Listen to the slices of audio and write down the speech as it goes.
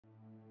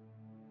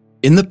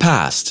In the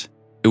past,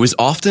 it was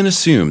often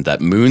assumed that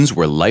moons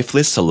were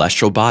lifeless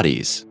celestial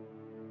bodies.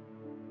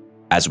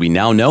 As we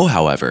now know,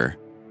 however,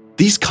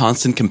 these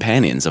constant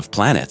companions of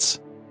planets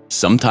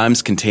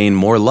sometimes contain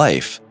more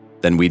life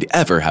than we'd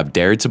ever have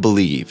dared to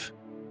believe.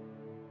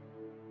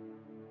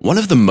 One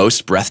of the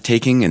most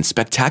breathtaking and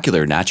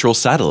spectacular natural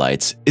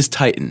satellites is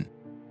Titan.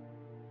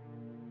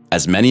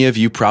 As many of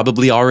you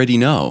probably already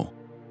know,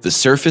 the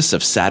surface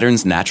of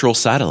Saturn's natural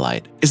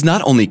satellite is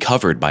not only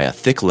covered by a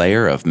thick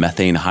layer of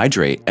methane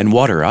hydrate and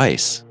water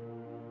ice,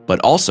 but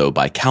also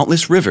by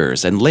countless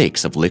rivers and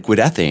lakes of liquid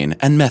ethane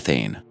and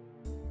methane.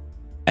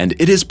 And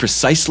it is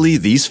precisely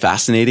these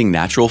fascinating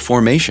natural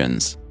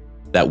formations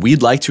that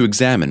we'd like to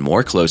examine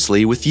more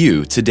closely with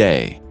you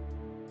today.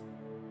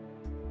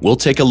 We'll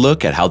take a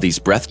look at how these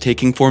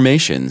breathtaking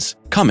formations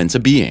come into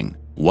being,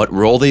 what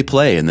role they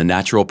play in the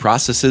natural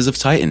processes of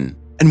Titan,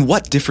 and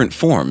what different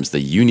forms the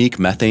unique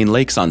methane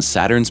lakes on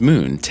Saturn's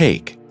moon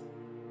take.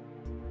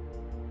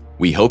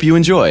 We hope you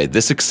enjoy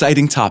this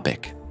exciting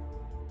topic.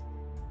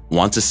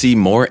 Want to see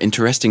more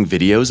interesting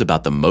videos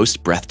about the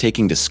most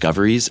breathtaking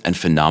discoveries and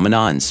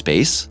phenomena in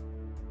space?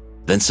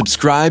 Then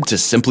subscribe to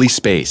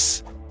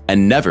TheSimplySpace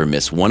and never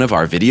miss one of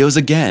our videos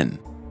again.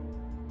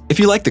 If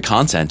you like the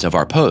content of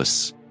our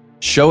posts,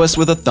 show us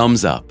with a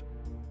thumbs up.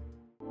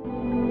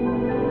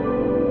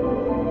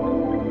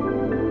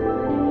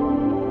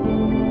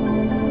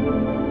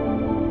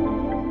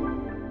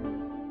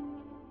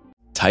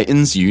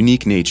 Titan's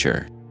unique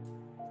nature.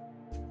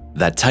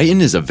 That Titan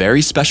is a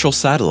very special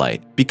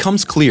satellite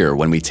becomes clear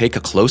when we take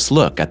a close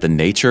look at the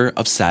nature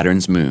of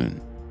Saturn's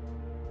moon.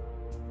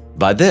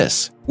 By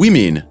this, we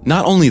mean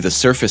not only the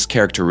surface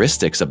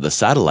characteristics of the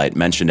satellite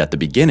mentioned at the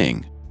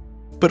beginning,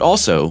 but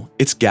also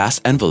its gas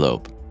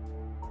envelope.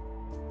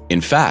 In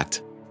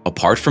fact,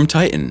 apart from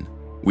Titan,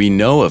 we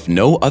know of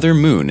no other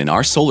moon in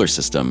our solar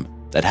system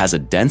that has a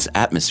dense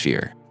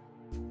atmosphere.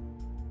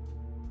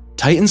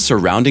 Titan's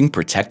surrounding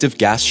protective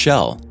gas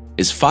shell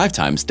is 5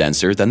 times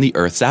denser than the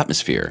Earth's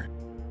atmosphere.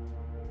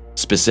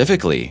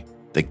 Specifically,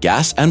 the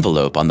gas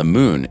envelope on the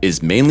moon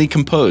is mainly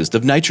composed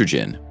of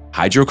nitrogen,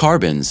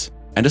 hydrocarbons,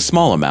 and a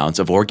small amount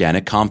of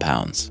organic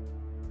compounds.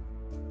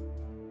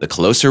 The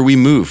closer we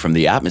move from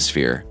the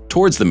atmosphere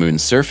towards the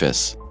moon's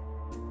surface,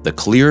 the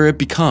clearer it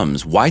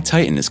becomes why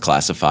Titan is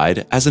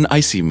classified as an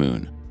icy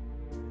moon.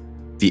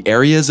 The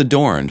areas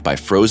adorned by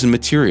frozen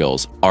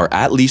materials are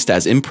at least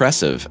as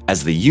impressive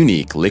as the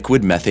unique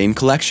liquid methane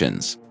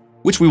collections,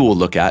 which we will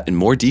look at in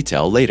more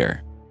detail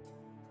later.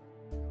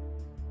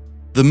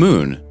 The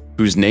moon,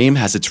 whose name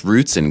has its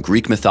roots in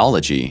Greek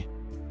mythology,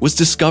 was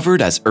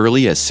discovered as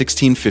early as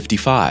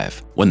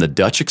 1655 when the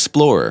Dutch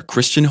explorer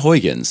Christian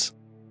Huygens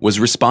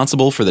was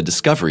responsible for the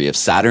discovery of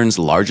Saturn's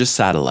largest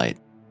satellite.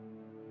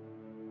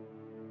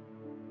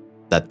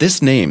 That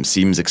this name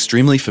seems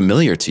extremely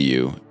familiar to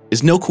you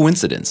is no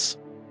coincidence.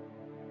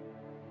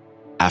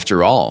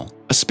 After all,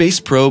 a space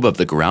probe of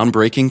the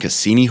groundbreaking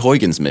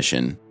Cassini-Huygens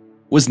mission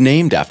was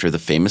named after the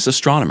famous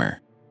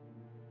astronomer.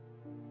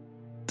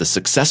 The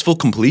successful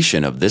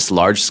completion of this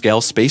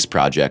large-scale space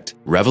project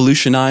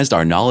revolutionized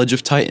our knowledge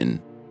of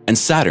Titan and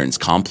Saturn's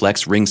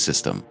complex ring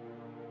system.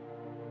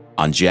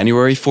 On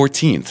January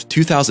 14,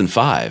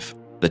 2005,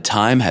 the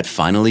time had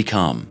finally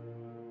come.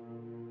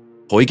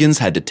 Huygens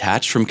had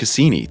detached from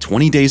Cassini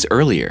 20 days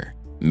earlier,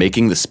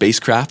 making the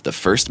spacecraft the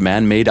first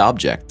man-made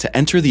object to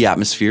enter the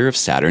atmosphere of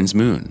Saturn's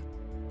moon.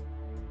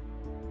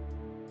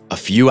 A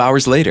few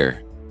hours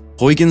later,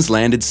 Huygens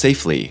landed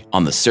safely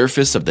on the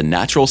surface of the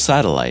natural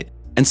satellite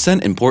and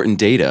sent important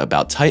data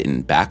about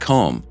Titan back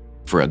home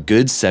for a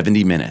good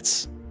 70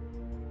 minutes.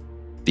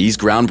 These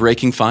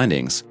groundbreaking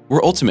findings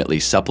were ultimately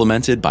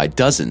supplemented by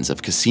dozens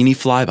of Cassini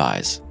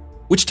flybys,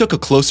 which took a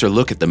closer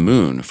look at the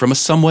moon from a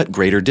somewhat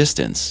greater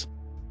distance.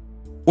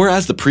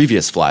 Whereas the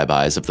previous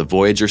flybys of the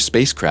Voyager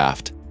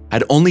spacecraft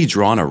had only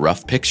drawn a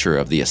rough picture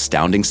of the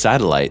astounding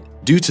satellite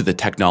due to the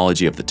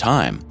technology of the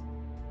time,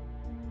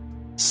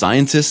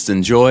 scientists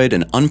enjoyed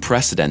an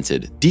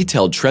unprecedented,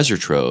 detailed treasure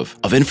trove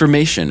of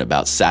information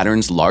about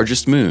Saturn's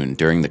largest moon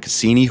during the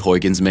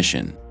Cassini-Huygens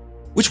mission,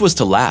 which was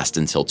to last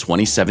until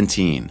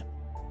 2017.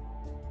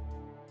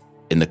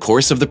 In the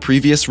course of the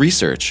previous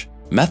research,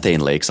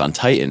 methane lakes on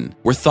Titan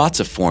were thought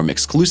to form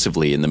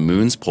exclusively in the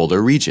moon's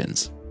polar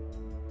regions.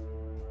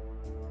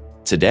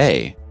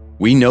 Today,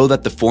 we know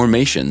that the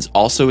formations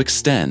also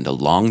extend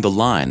along the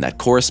line that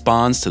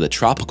corresponds to the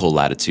tropical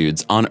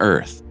latitudes on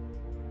Earth.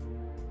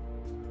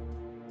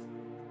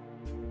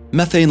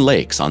 Methane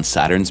lakes on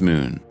Saturn's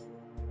moon.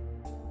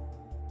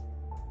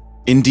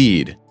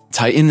 Indeed,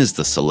 Titan is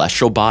the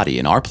celestial body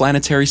in our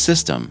planetary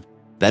system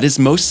that is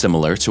most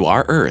similar to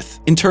our Earth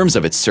in terms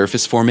of its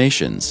surface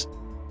formations,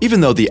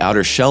 even though the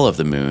outer shell of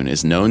the moon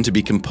is known to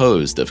be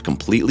composed of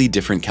completely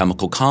different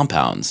chemical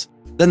compounds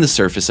than the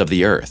surface of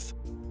the Earth.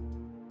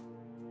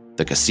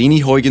 The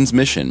Cassini-Huygens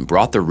mission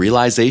brought the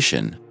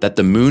realization that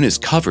the moon is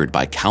covered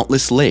by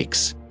countless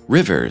lakes,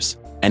 rivers,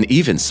 and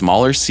even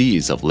smaller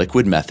seas of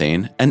liquid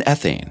methane and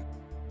ethane.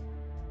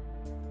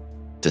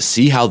 To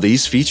see how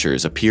these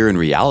features appear in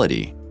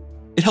reality,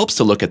 it helps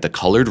to look at the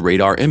colored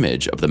radar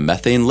image of the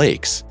methane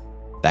lakes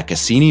that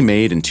Cassini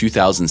made in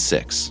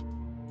 2006.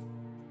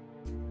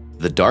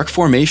 The dark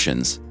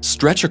formations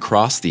stretch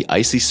across the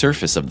icy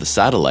surface of the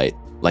satellite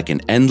like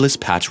an endless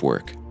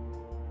patchwork.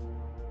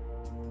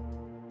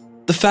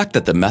 The fact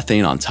that the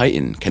methane on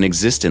Titan can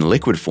exist in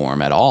liquid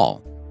form at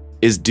all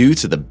is due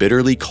to the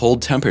bitterly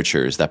cold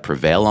temperatures that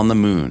prevail on the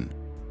Moon.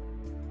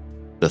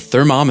 The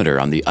thermometer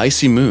on the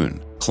icy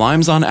Moon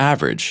climbs on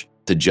average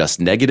to just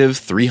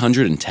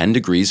 -310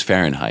 degrees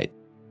Fahrenheit.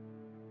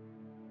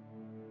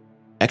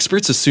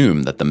 Experts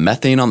assume that the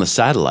methane on the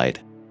satellite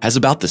has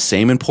about the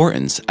same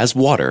importance as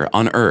water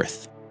on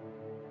Earth.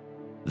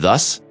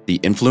 Thus, the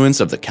influence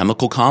of the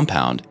chemical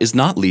compound is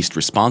not least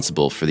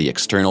responsible for the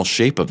external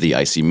shape of the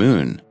icy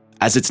Moon,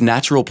 as its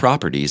natural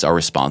properties are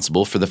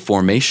responsible for the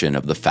formation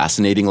of the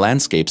fascinating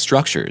landscape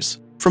structures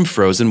from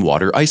frozen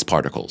water ice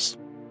particles.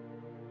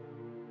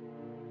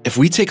 If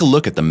we take a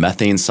look at the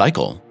methane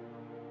cycle,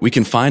 we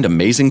can find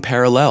amazing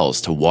parallels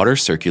to water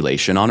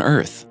circulation on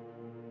Earth.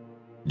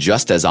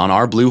 Just as on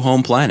our blue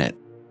home planet,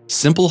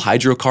 simple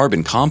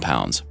hydrocarbon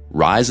compounds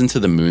rise into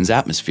the Moon's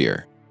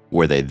atmosphere,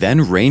 where they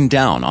then rain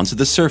down onto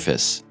the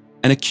surface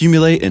and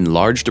accumulate in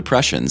large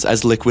depressions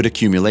as liquid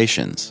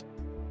accumulations.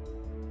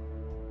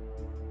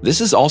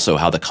 This is also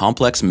how the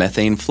complex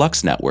methane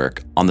flux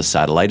network on the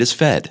satellite is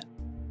fed,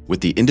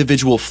 with the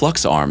individual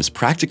flux arms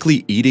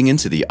practically eating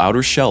into the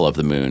outer shell of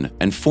the Moon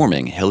and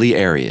forming hilly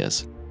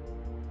areas.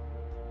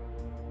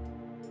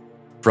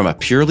 From a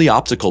purely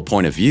optical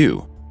point of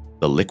view,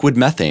 the liquid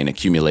methane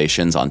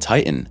accumulations on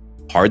Titan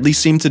hardly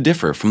seem to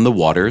differ from the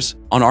waters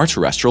on our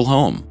terrestrial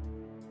home.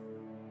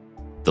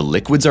 The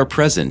liquids are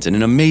present in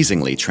an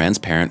amazingly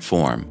transparent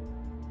form.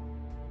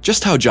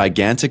 Just how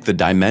gigantic the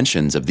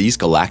dimensions of these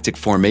galactic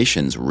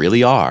formations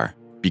really are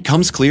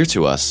becomes clear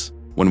to us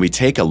when we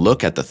take a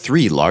look at the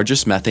 3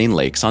 largest methane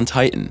lakes on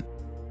Titan.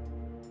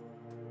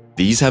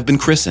 These have been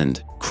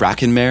christened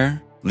Kraken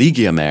Mare,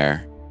 Ligia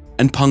Mare,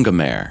 and Punga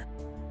Mare.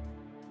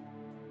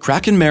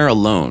 Kraken Mare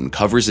alone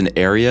covers an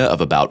area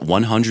of about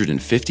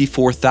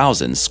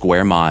 154,000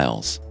 square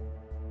miles.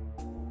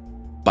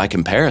 By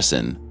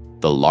comparison,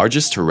 the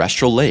largest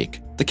terrestrial lake,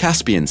 the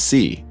Caspian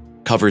Sea,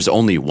 covers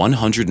only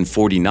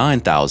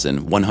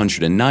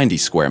 149,190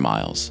 square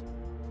miles.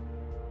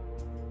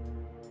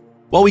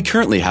 While we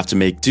currently have to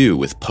make do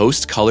with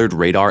post-colored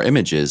radar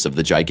images of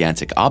the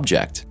gigantic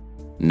object,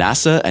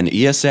 NASA and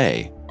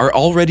ESA are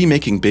already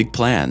making big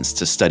plans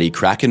to study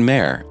Kraken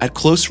Mare at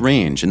close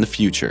range in the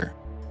future.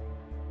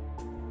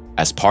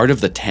 As part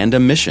of the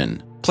Tandem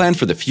mission, Plan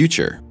for the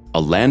Future,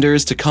 a lander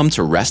is to come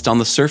to rest on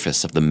the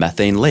surface of the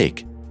methane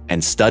lake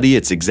and study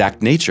its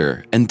exact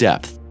nature and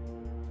depth.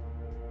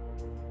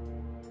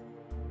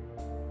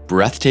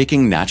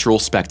 Breathtaking natural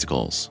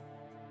spectacles.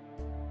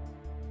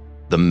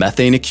 The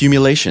methane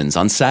accumulations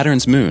on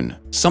Saturn's moon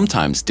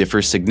sometimes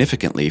differ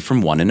significantly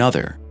from one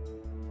another.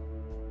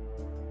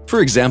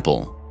 For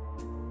example,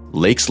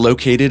 lakes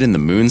located in the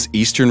moon's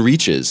eastern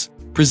reaches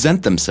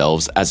present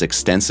themselves as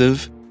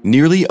extensive,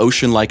 nearly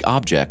ocean-like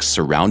objects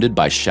surrounded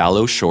by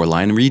shallow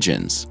shoreline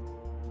regions.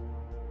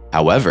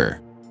 However,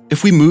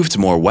 if we move to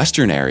more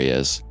western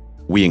areas,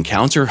 we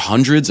encounter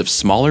hundreds of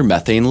smaller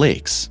methane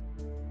lakes,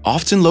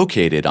 often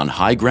located on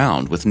high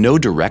ground with no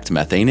direct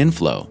methane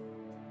inflow.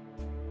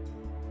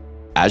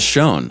 As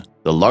shown,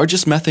 the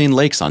largest methane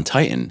lakes on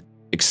Titan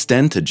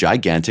extend to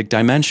gigantic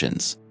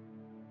dimensions.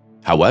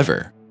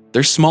 However,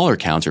 their smaller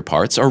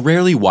counterparts are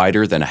rarely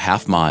wider than a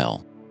half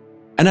mile,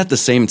 and at the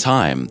same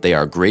time, they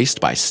are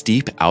graced by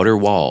steep outer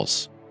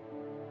walls.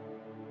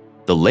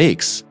 The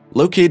lakes,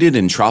 located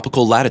in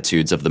tropical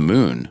latitudes of the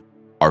moon,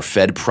 are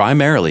fed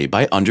primarily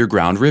by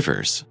underground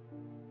rivers.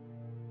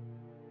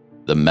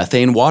 The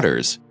methane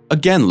waters,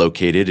 again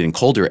located in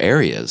colder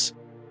areas,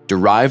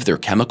 derive their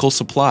chemical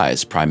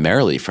supplies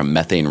primarily from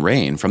methane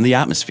rain from the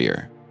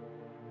atmosphere.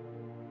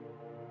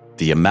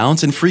 The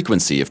amount and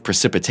frequency of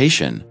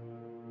precipitation,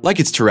 like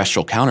its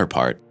terrestrial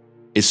counterpart,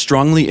 is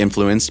strongly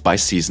influenced by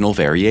seasonal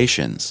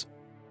variations.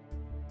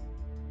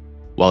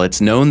 While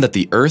it's known that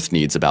the Earth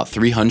needs about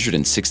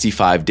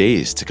 365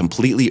 days to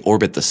completely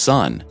orbit the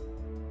Sun,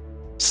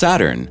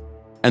 Saturn,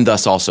 and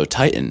thus also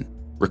Titan,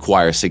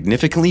 require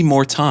significantly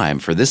more time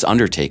for this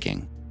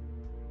undertaking.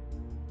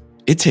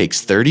 It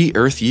takes 30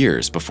 Earth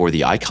years before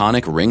the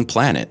iconic ring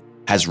planet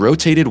has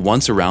rotated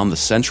once around the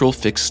central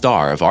fixed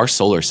star of our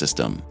solar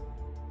system.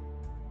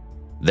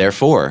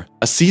 Therefore,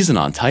 a season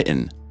on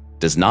Titan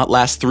does not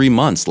last 3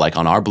 months like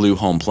on our blue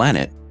home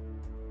planet,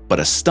 but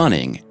a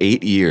stunning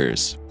 8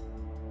 years.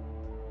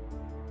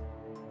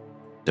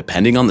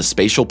 Depending on the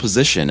spatial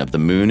position of the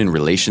moon in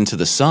relation to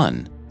the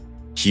sun,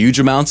 huge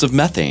amounts of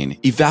methane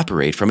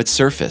evaporate from its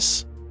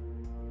surface,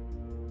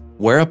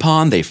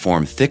 whereupon they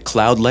form thick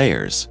cloud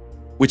layers,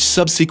 which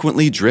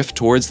subsequently drift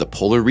towards the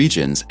polar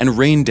regions and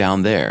rain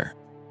down there.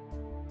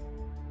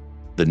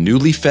 The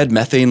newly fed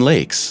methane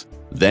lakes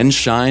then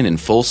shine in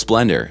full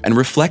splendor and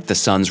reflect the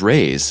sun's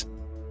rays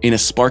in a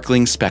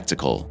sparkling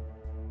spectacle.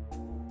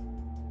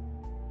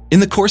 In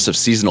the course of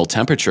seasonal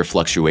temperature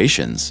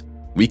fluctuations,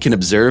 we can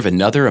observe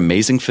another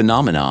amazing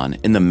phenomenon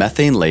in the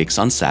methane lakes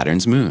on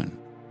Saturn's moon.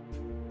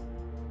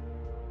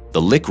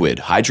 The liquid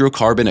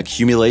hydrocarbon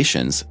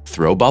accumulations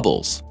throw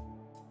bubbles.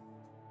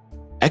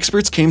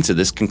 Experts came to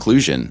this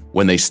conclusion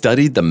when they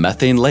studied the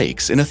methane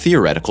lakes in a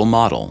theoretical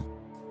model.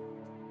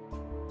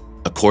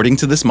 According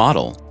to this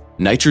model,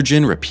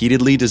 nitrogen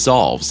repeatedly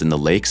dissolves in the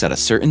lakes at a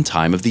certain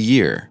time of the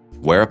year,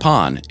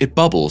 whereupon it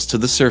bubbles to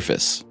the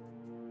surface.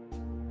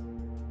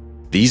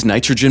 These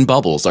nitrogen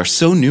bubbles are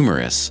so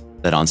numerous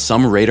that on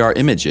some radar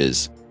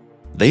images,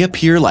 they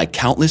appear like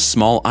countless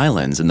small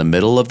islands in the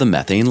middle of the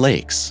methane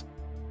lakes.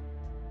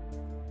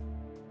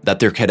 That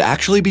there could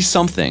actually be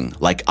something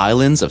like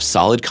islands of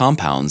solid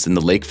compounds in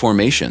the lake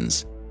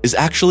formations is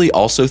actually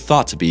also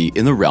thought to be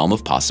in the realm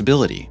of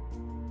possibility.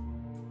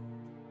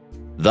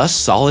 Thus,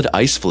 solid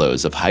ice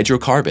flows of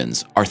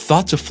hydrocarbons are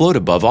thought to float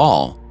above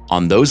all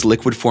on those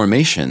liquid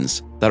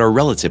formations that are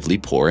relatively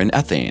poor in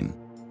ethane.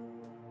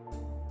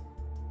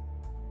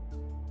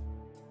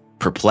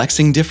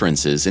 Perplexing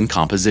differences in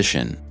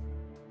composition.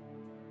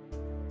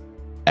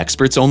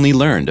 Experts only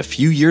learned a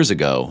few years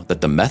ago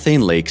that the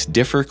methane lakes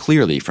differ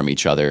clearly from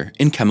each other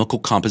in chemical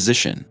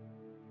composition.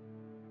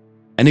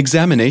 An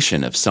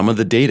examination of some of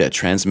the data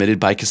transmitted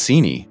by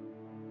Cassini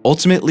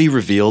ultimately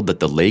revealed that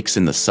the lakes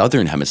in the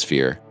southern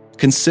hemisphere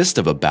consist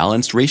of a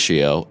balanced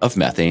ratio of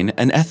methane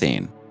and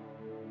ethane.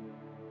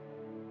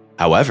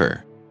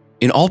 However,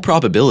 in all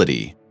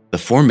probability, the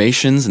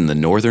formations in the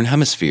northern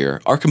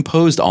hemisphere are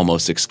composed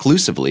almost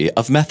exclusively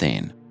of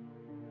methane.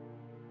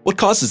 What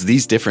causes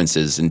these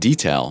differences in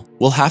detail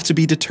will have to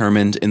be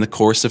determined in the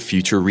course of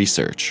future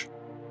research.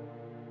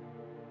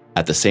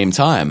 At the same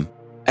time,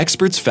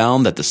 experts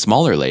found that the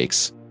smaller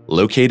lakes,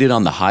 located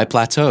on the high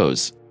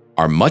plateaus,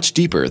 are much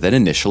deeper than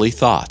initially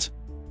thought.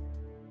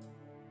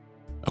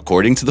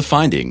 According to the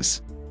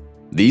findings,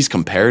 these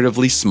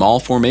comparatively small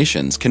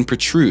formations can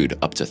protrude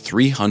up to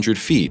 300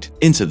 feet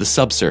into the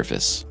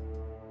subsurface.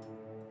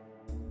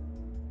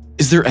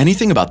 Is there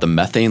anything about the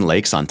methane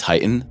lakes on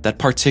Titan that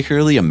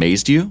particularly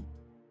amazed you?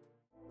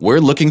 We're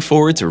looking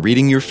forward to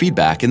reading your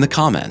feedback in the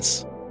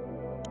comments.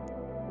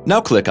 Now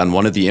click on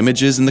one of the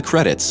images in the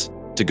credits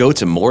to go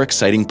to more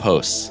exciting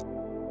posts.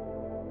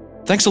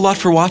 Thanks a lot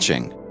for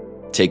watching.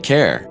 Take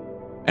care,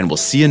 and we'll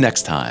see you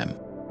next time.